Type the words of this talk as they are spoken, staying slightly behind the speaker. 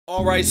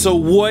Alright, so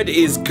what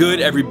is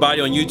good, everybody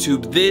on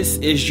YouTube? This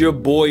is your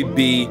boy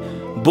B,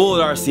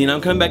 Bullet RC, and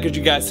I'm coming back at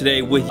you guys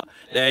today with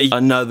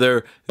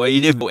another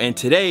video. And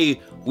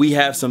today we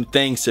have some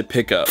things to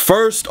pick up.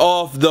 First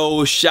off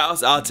though,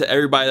 shouts out to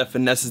everybody that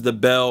finesses the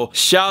bell.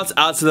 Shouts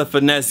out to the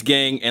finesse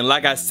gang. And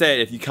like I said,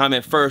 if you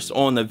comment first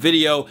on the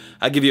video,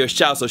 I'll give you a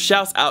shout. So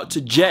shouts out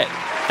to Jet.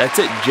 That's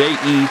it,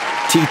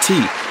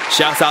 J-E-T-T.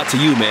 Shouts out to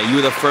you, man. You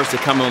were the first to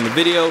comment on the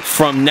video.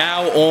 From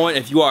now on,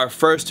 if you are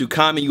first to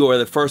comment, you are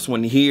the first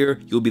one here.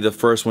 You'll be the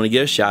first one to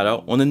get a shout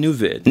out on the new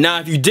vid. Now,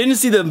 if you didn't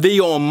see the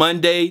video on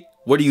Monday,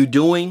 what are you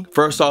doing?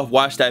 First off,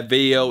 watch that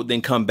video,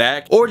 then come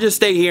back. Or just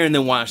stay here and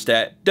then watch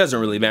that. Doesn't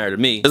really matter to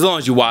me. As long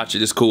as you watch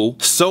it, it's cool.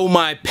 So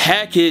my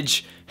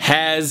package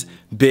has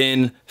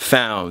been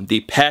found.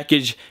 The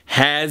package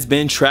has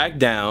been tracked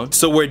down.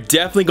 So we're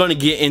definitely gonna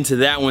get into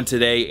that one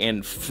today,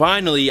 and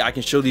finally I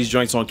can show these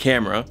joints on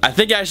camera. I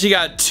think I actually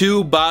got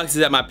 2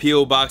 boxes at my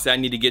P.O. box that I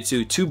need to get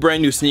to. 2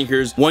 brand new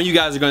sneakers. One you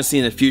guys are gonna see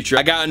in the future.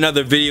 I got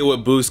another video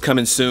with Boost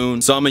coming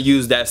soon, so I'm gonna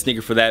use that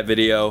sneaker for that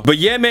video. But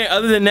yeah, man,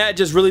 other than that,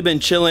 just really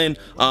been chilling.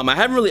 I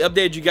haven't really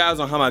updated you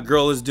guys on how my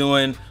girl is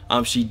doing.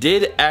 She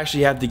did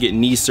actually have to get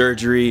knee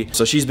surgery,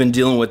 so she's been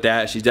dealing with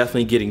that. She's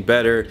definitely getting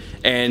better,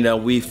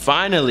 and we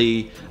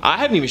finally, I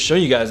haven't even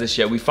shown you guys this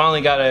yet, we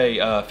finally got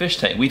a fish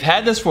tank. We've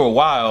had this for a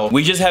while.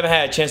 We just haven't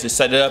had a chance to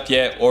set it up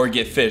yet or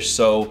get fish,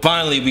 so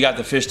finally we got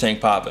the fish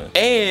tank popping.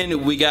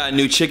 And we got a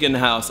new chick in the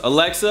house.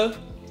 Alexa?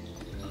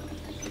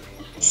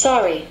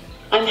 Sorry,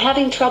 I'm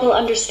having trouble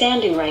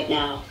understanding right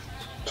now.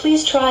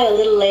 Please try a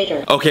little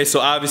later. Okay, so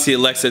obviously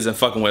Alexa isn't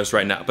fucking with us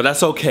right now, but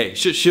that's okay.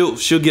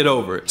 She'll get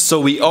over it. So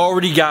we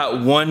already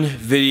got one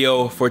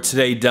video for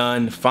today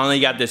done. Finally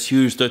got this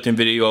huge thrifting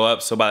video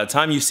up, so by the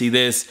time you see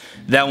this,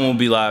 that one will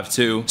be live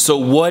too. So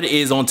what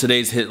is on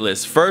today's hit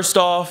list? First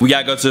off, we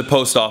gotta go to the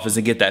post office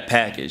and get that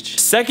package.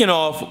 Second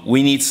off,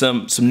 we need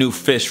some new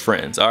fish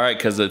friends, all right?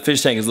 Because the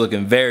fish tank is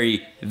looking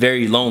very,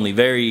 very lonely,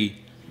 very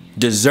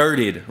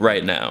deserted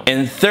right now.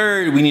 And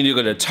third, we need to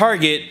go to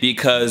Target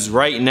because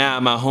right now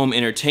my home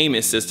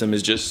entertainment system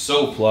is just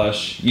so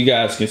plush. You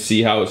guys can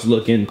see how it's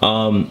looking.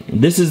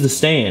 This is the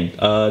stand.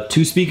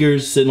 2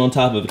 speakers sitting on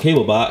top of a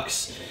cable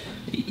box.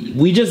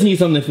 We just need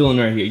something to fill in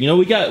right here. You know,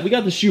 we got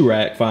the shoe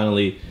rack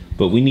finally,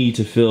 but we need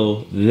to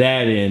fill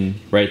that in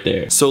right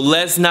there. So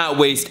let's not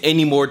waste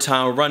any more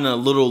time. We're running a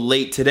little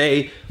late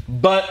today,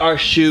 but our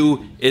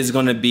shoe is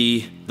gonna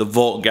be the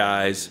Volt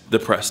guys, the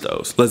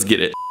Prestos. Let's get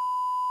it.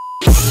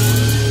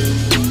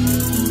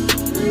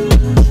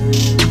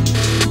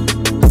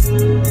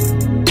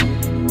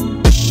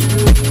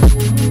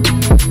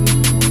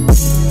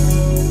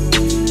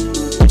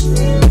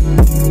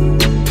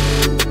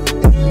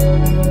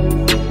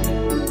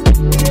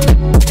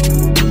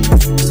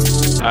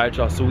 Alright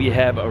y'all, so we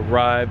have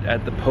arrived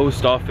at the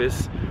post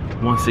office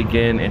once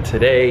again, and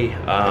today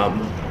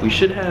we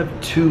should have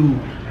 2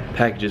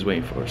 packages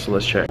waiting for us, so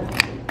let's check.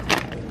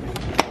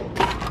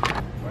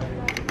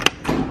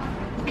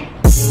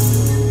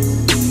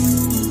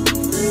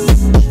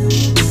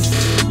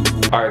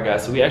 Alright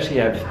guys, so we actually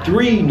have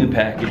 3 new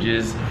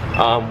packages.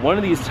 One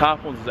of these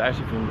top ones is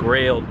actually from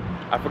Grailed.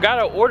 I forgot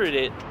I ordered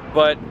it,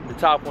 but the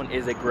top one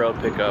is a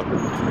Grailed pickup.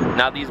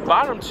 Now these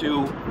bottom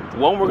 2,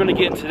 one we're gonna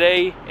get in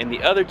today, and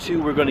the other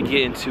 2 we're gonna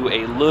get into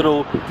a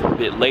little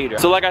bit later.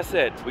 So like I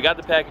said, we got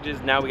the packages,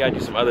 now we gotta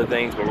do some other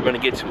things, but we're gonna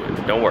get to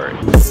it, don't worry.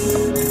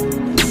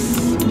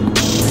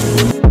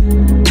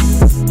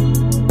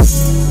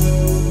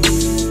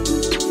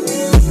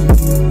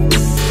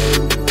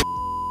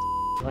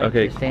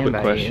 Okay,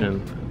 quick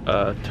question.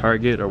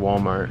 Target or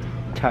Walmart?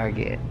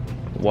 Target.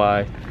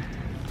 Why?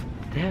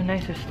 They have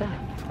nicer stuff.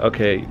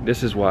 Okay,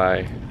 this is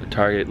why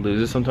Target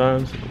loses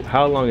sometimes.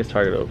 How long is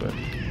Target open?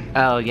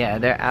 Oh yeah,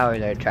 their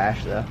hours are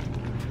trash though.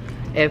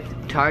 If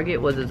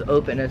Target was as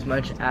open as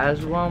much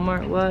as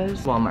Walmart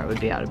was, Walmart would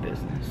be out of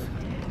business.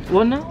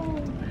 Well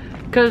no,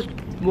 because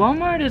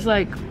Walmart is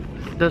like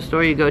the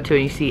store you go to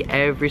and you see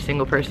every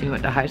single person you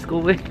went to high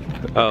school with.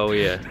 Oh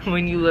yeah.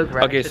 When you look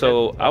right. Okay,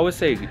 so I would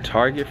say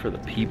Target for the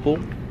people.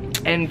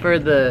 And for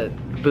the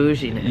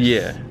bouginess.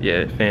 Yeah,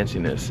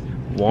 fanciness.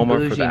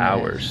 Walmart for the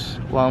hours.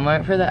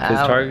 Walmart for the hours.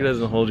 Because Target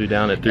doesn't hold you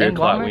down at 3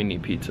 o'clock when you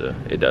need pizza.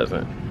 It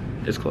doesn't.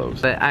 It's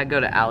closed. But I go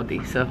to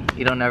Aldi, so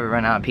you don't ever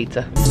run out of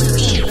pizza.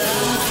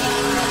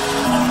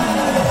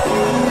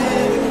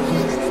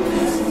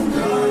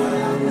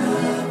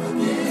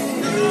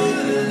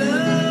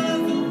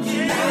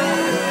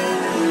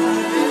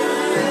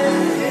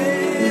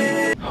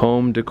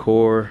 Home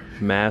decor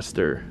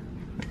master.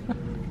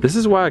 This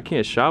is why I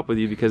can't shop with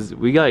you, because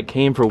we like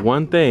came for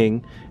one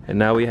thing and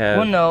now we have.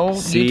 Well, no,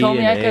 you told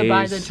me I could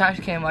buy the A's trash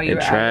can while you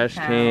were trash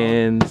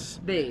cans.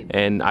 Babe.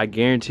 And I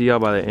guarantee y'all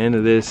by the end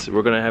of this,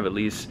 we're gonna have at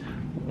least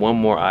one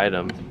more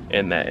item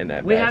in that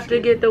We basket. have to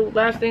get the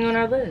last thing on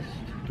our list.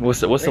 What's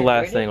the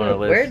last thing on our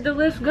list? Where'd the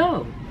list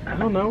go? I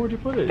don't know. Where'd you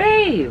put it?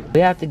 Babe,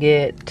 we have to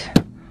get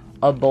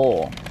a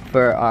bowl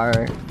for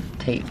our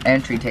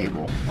entry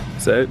table.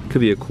 So that could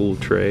be a cool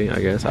tray,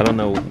 I guess. I don't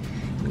know.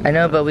 I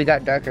know, but we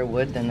got darker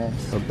wood than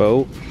this. A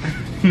boat.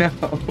 No.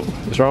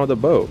 What's wrong with the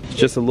boat? It's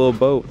just a little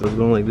boat that's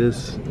going like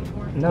this.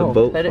 No. The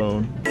boat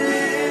phone.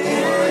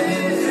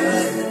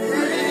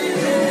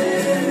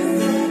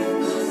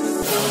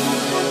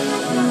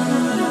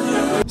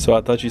 So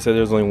I thought you said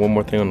there was only one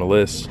more thing on the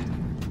list.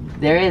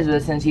 There is,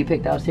 but since you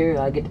picked out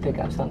cereal, I get to pick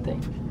out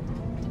something.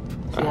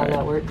 See how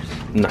that works?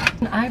 Nah.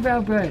 An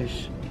eyebrow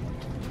brush.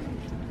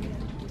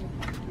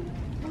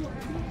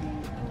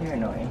 You're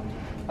annoying.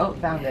 Oh,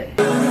 found it.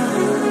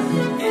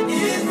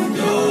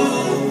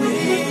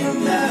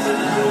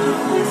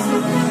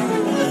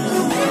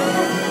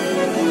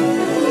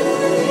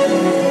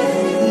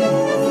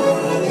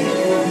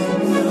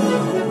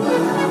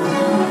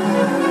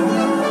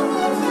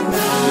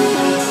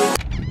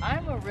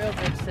 I'm a real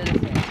good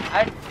citizen.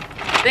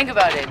 Think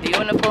about it. Do you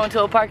want to pull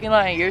into a parking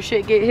lot and your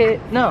shit get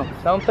hit? No,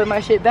 don't put my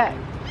shit back.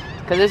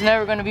 Cause it's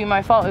never gonna be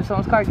my fault if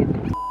someone's car gets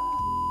hit.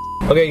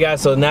 Okay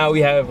guys, so now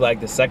we have like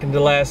the second to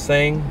last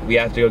thing. We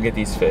have to go get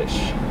these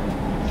fish.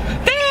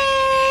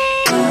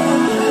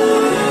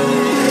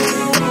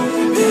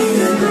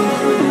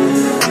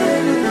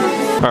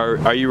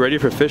 Are you ready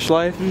for fish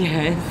life?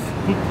 Yes.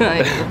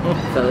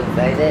 I'm so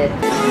excited.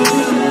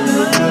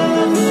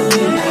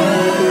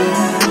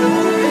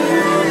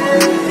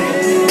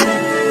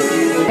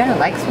 He kinda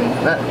likes me,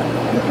 look.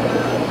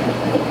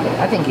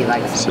 I think he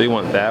likes me. So you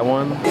want that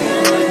one?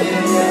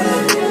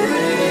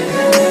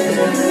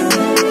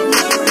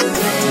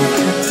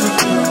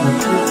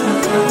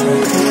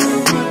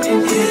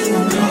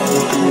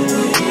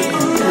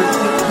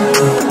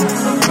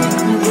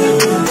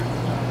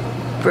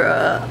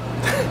 Bruh.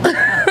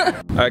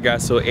 Alright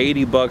guys, so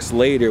 80 bucks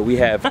later, we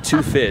have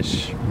 2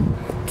 fish.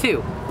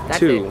 Two. That's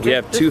Two. it. We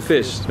have 2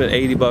 fish. Spent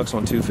 80 bucks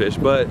on 2 fish,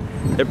 but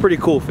they're pretty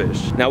cool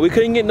fish. Now we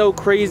couldn't get no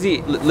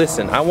crazy.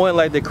 Listen, I want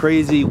like the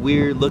crazy,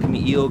 weird looking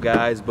eel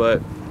guys,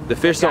 but the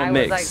fish don't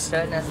mix. Was, like,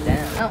 shutting us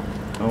down.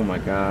 Oh my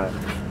god.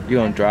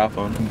 You're gonna drop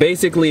them.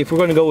 Basically, if we're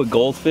gonna go with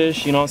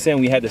goldfish, you know what I'm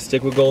saying? We had to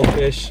stick with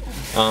goldfish.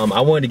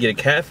 I wanted to get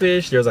a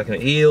catfish. There's like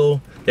an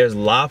eel. There's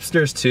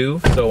lobsters too.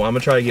 So I'm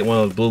gonna try to get one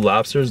of those blue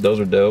lobsters. Those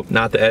are dope.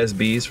 Not the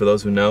SBs for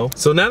those who know.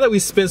 So now that we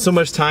spent so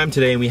much time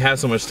today and we have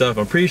so much stuff,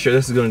 I'm pretty sure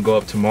this is gonna go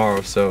up tomorrow.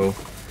 So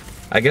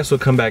I guess we'll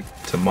come back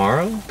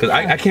tomorrow. Cause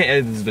I can't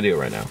edit this video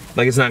right now.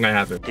 Like it's not gonna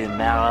happen.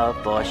 Tomorrow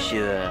for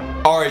sure.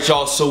 All right,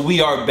 y'all, so we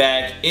are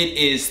back. It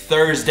is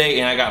Thursday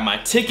and I got my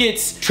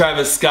tickets.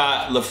 Travis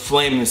Scott,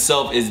 LaFlame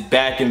himself, is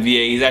back in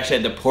VA. He's actually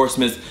at the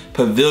Portsmouth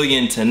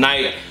Pavilion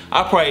tonight.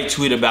 I'll probably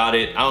tweet about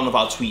it. I don't know if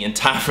I'll tweet in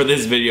time for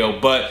this video,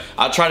 but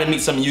I'll try to meet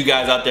some of you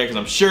guys out there because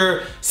I'm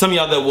sure some of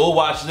y'all that will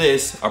watch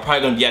this are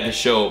probably gonna be at the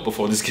show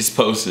before this gets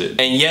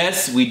posted. And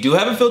yes, we do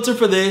have a filter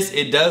for this.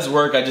 It does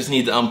work. I just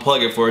need to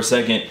unplug it for a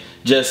second,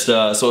 just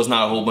so it's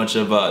not a whole bunch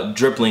of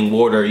dripping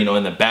water, you know,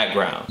 in the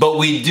background. But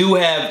we do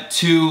have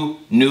 2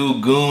 new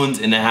goons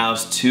in the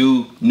house,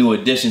 2 new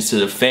additions to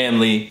the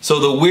family. So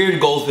the weird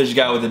goldfish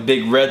guy with the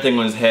big red thing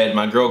on his head,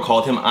 my girl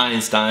called him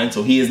Einstein,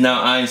 so he is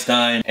now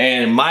Einstein.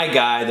 And my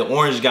guy, the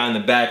orange guy in the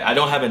back, I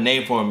don't have a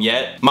name for him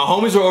yet. My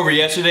homies were over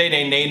yesterday,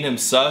 they named him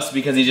Sus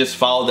because he just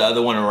followed the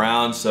other one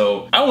around.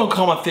 So I don't want to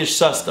call my fish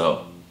Sus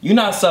though. You're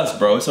not sus,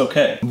 bro, it's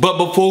okay. But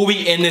before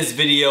we end this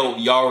video,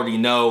 y'all already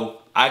know,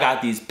 I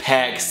got these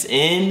packs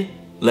in.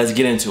 Let's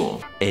get into them.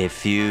 A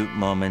few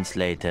moments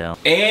later.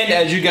 And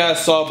as you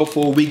guys saw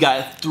before, we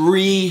got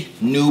 3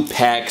 new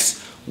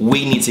packs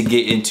we need to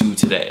get into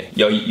today.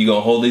 Yo, you gonna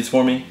hold these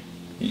for me?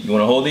 You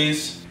wanna hold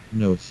these?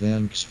 No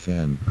thanks,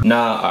 fam.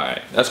 Nah,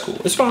 alright, that's cool.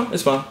 It's fine,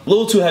 it's fine. A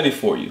little too heavy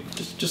for you.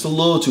 Just a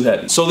little too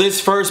heavy. So this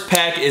first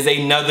pack is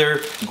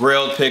another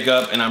grilled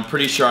pickup, and I'm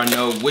pretty sure I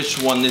know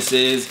which one this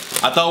is.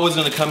 I thought it was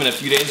gonna come in a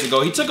few days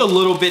ago. He took a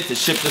little bit to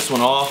ship this one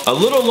off. A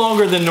little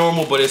longer than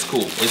normal, but it's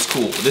cool. It's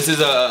cool. This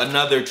is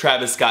another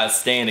Travis Scott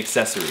stand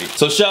accessory.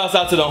 So shouts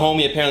out to the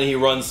homie. Apparently he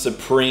runs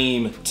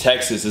Supreme,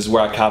 Texas is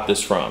where I copped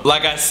this from.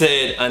 Like I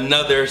said,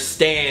 another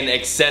stand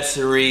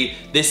accessory.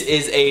 This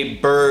is a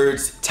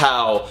Birds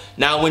towel.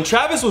 Now when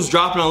Travis was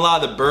dropping a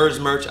lot of the Birds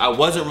merch, I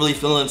wasn't really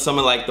feeling some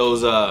of like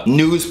those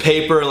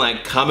newspaper and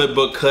like comic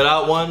book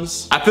cutout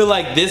ones. I feel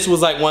like this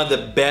was like one of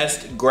the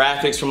best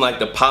graphics from like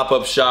the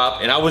pop-up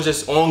shop, and I was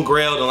just on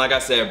Grailed, and like I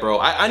said, bro,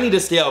 I need to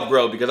stay off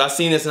Grailed because I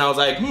seen this and I was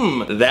like,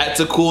 that's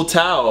a cool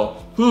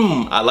towel.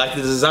 I like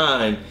the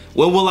design.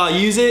 When will I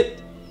use it?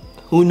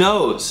 Who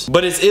knows?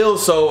 But it's ill,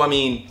 so I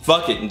mean,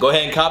 fuck it, go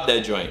ahead and cop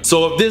that joint.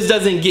 So if this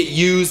doesn't get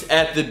used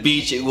at the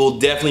beach, it will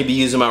definitely be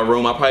used in my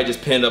room. I'll probably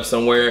just pin it up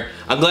somewhere.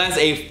 I'm glad it's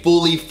a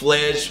fully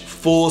fledged,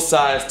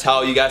 full-size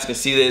towel. You guys can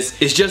see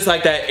this. It's just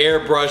like that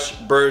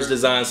airbrush Birds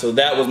design, so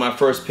that was my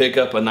first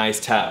pickup, a nice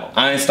towel.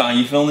 Einstein,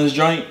 you feeling this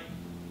joint?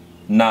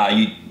 Nah,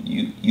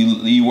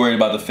 you worried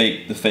about the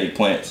fake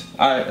plants.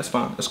 All right, that's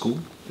fine, that's cool.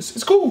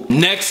 It's cool.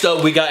 Next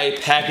up, we got a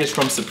package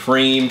from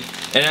Supreme.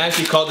 And I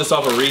actually called this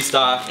off a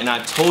restock, and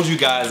I told you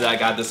guys that I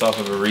got this off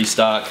of a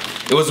restock.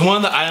 It was one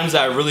of the items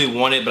that I really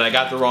wanted, but I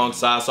got the wrong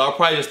size, so I'll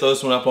probably just throw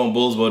this one up on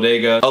Bull's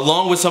Bodega,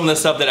 along with some of the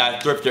stuff that I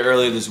thrifted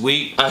earlier this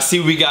week. I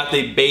see we got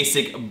the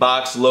basic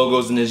box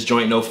logos in this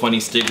joint, no funny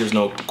stickers,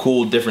 no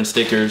cool different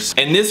stickers.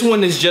 And this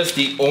one is just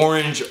the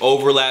orange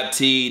overlap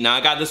tee. Now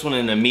I got this one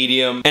in a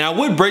medium, and I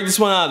would break this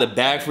one out of the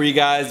bag for you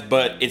guys,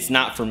 but it's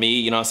not for me,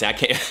 you know what I'm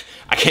saying?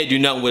 I can't do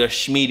nothing with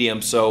a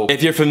medium, so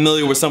if you're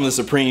familiar with some of the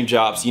Supreme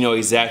drops, you know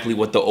exactly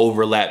what the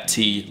overlap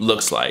tee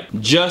looks like.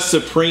 Just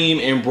Supreme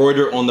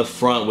embroidered on the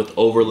front with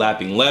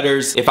overlapping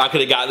letters. If I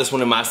could have got this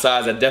one in my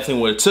size, I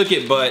definitely would have took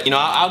it, but you know,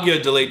 I'll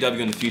get a delayed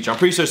W in the future. I'm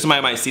pretty sure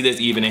somebody might see this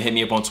even and hit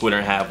me up on Twitter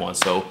and have one,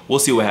 so we'll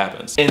see what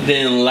happens. And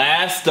then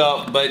last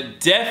up,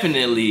 but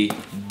definitely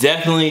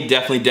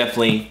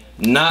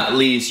not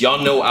least,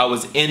 y'all know I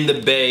was in the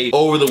Bay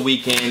over the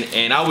weekend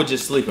and I was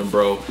just sleeping,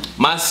 bro.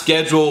 My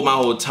schedule, my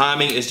whole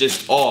timing is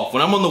just off.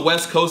 When I'm on the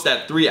West Coast,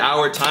 that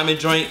 3-hour timing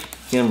joint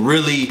can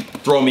really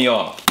throw me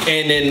off.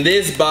 And in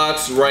this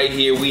box right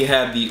here, we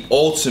have the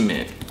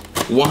ultimate,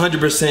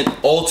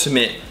 100%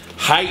 ultimate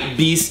Hype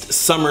Beast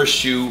summer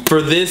shoe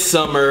for this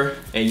summer,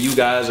 and you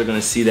guys are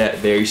gonna see that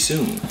very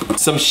soon.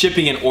 Some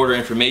shipping and order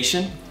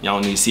information,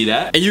 y'all need to see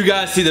that. And you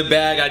guys see the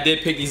bag, I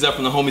did pick these up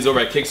from the homies over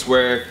at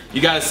Kicksquare.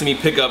 You guys see me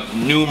pick up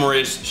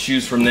numerous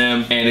shoes from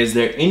them. And is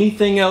there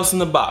anything else in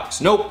the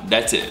box? Nope,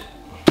 that's it.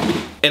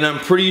 And I'm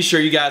pretty sure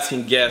you guys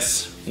can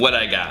guess what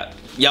I got.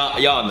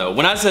 Y'all know,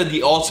 when I said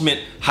the ultimate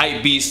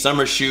Hype Beast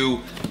summer shoe,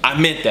 I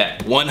meant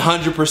that,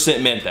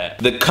 100% meant that.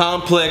 The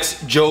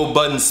Complex Joe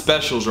Budden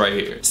specials right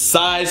here.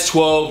 Size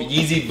 12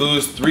 Yeezy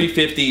Boost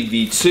 350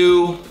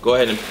 V2. Go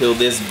ahead and peel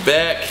this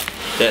back.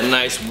 That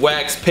nice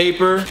wax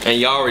paper, and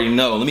y'all already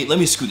know. Let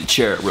me scoot the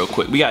chair up real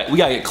quick. We gotta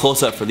get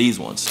close up for these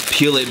ones.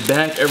 Peel it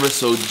back ever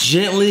so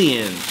gently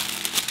and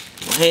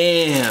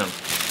bam.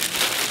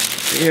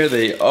 There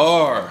they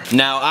are.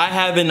 Now I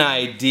have an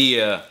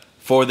idea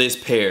for this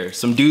pair.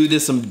 Some dude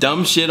did some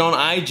dumb shit on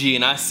IG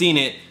and I seen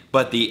it,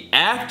 but the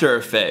after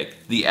effect,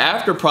 the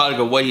after product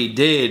of what he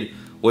did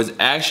was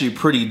actually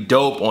pretty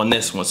dope on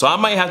this one. So I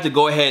might have to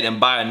go ahead and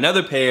buy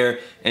another pair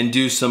and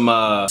do some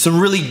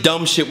really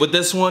dumb shit with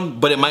this one,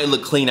 but it might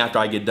look clean after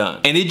I get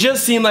done. And it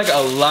just seemed like a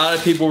lot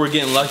of people were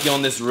getting lucky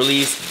on this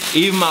release.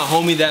 Even my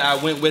homie that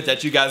I went with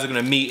that you guys are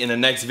gonna meet in the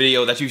next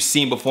video that you've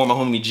seen before, my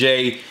homie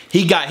Jay,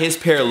 he got his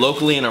pair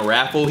locally in a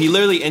raffle. He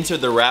literally entered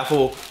the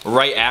raffle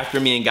right after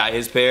me and got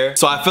his pair.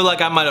 So I feel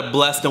like I might have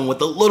blessed him with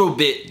a little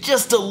bit,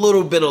 just a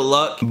little bit of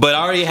luck. But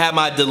I already had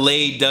my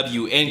delayed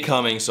W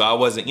incoming, so I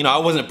wasn't, you know, I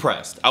wasn't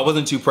pressed. I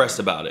wasn't too pressed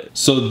about it.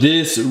 So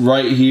this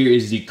right here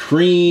is the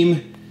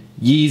Cream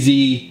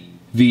Yeezy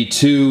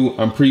V2.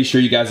 I'm pretty sure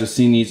you guys have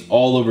seen these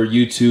all over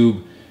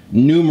YouTube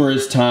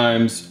numerous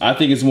times. I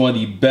think it's one of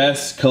the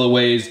best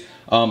colorways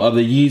of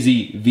the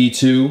Yeezy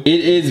V2. It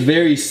is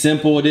very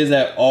simple. It is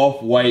that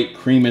off-white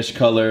creamish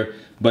color,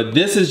 but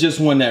this is just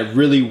one that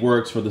really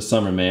works for the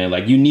summer, man.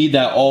 Like, you need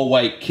that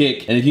all-white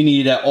kick, and if you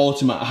need that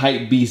ultimate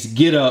Hype Beast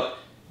get up,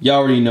 y'all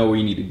already know where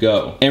you need to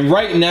go. And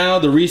right now,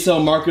 the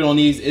resale market on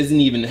these isn't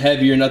even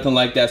heavy or nothing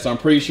like that, so I'm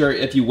pretty sure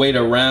if you wait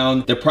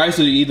around, the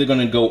prices are either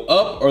gonna go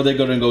up or they're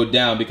gonna go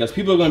down, because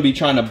people are gonna be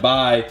trying to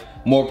buy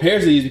more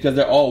pairs of these because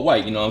they're all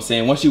white, you know what I'm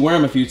saying? Once you wear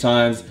them a few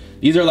times,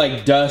 these are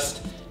like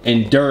dust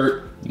and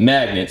dirt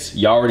magnets.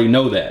 Y'all already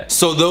know that.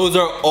 So those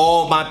are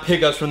all my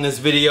pickups from this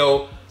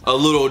video. A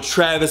little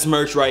Travis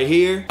merch right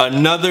here.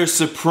 Another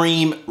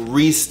Supreme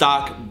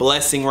restock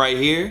blessing right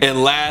here.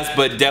 And last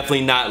but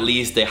definitely not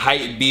least, the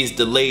Hype Beast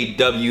delayed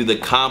W, the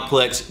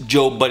Complex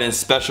Joe Budden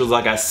specials,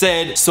 like I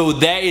said. So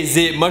that is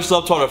it. Much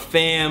love to all the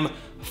fam,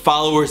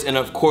 followers, and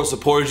of course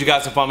supporters. You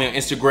guys can follow me on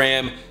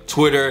Instagram,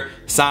 Twitter,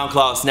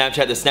 SoundCloud,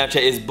 Snapchat. The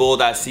Snapchat is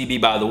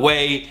bull.cb, by the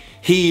way.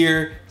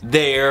 Here,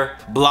 there,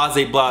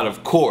 blase blot,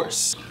 of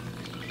course.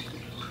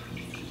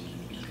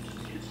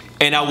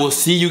 And I will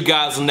see you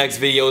guys in the next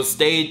video.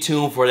 Stay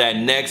tuned for that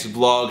next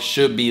vlog.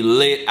 Should be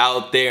lit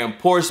out there in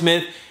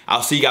Portsmouth.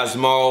 I'll see you guys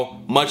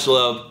tomorrow. Much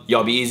love.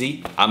 Y'all be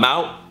easy. I'm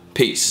out.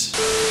 Peace.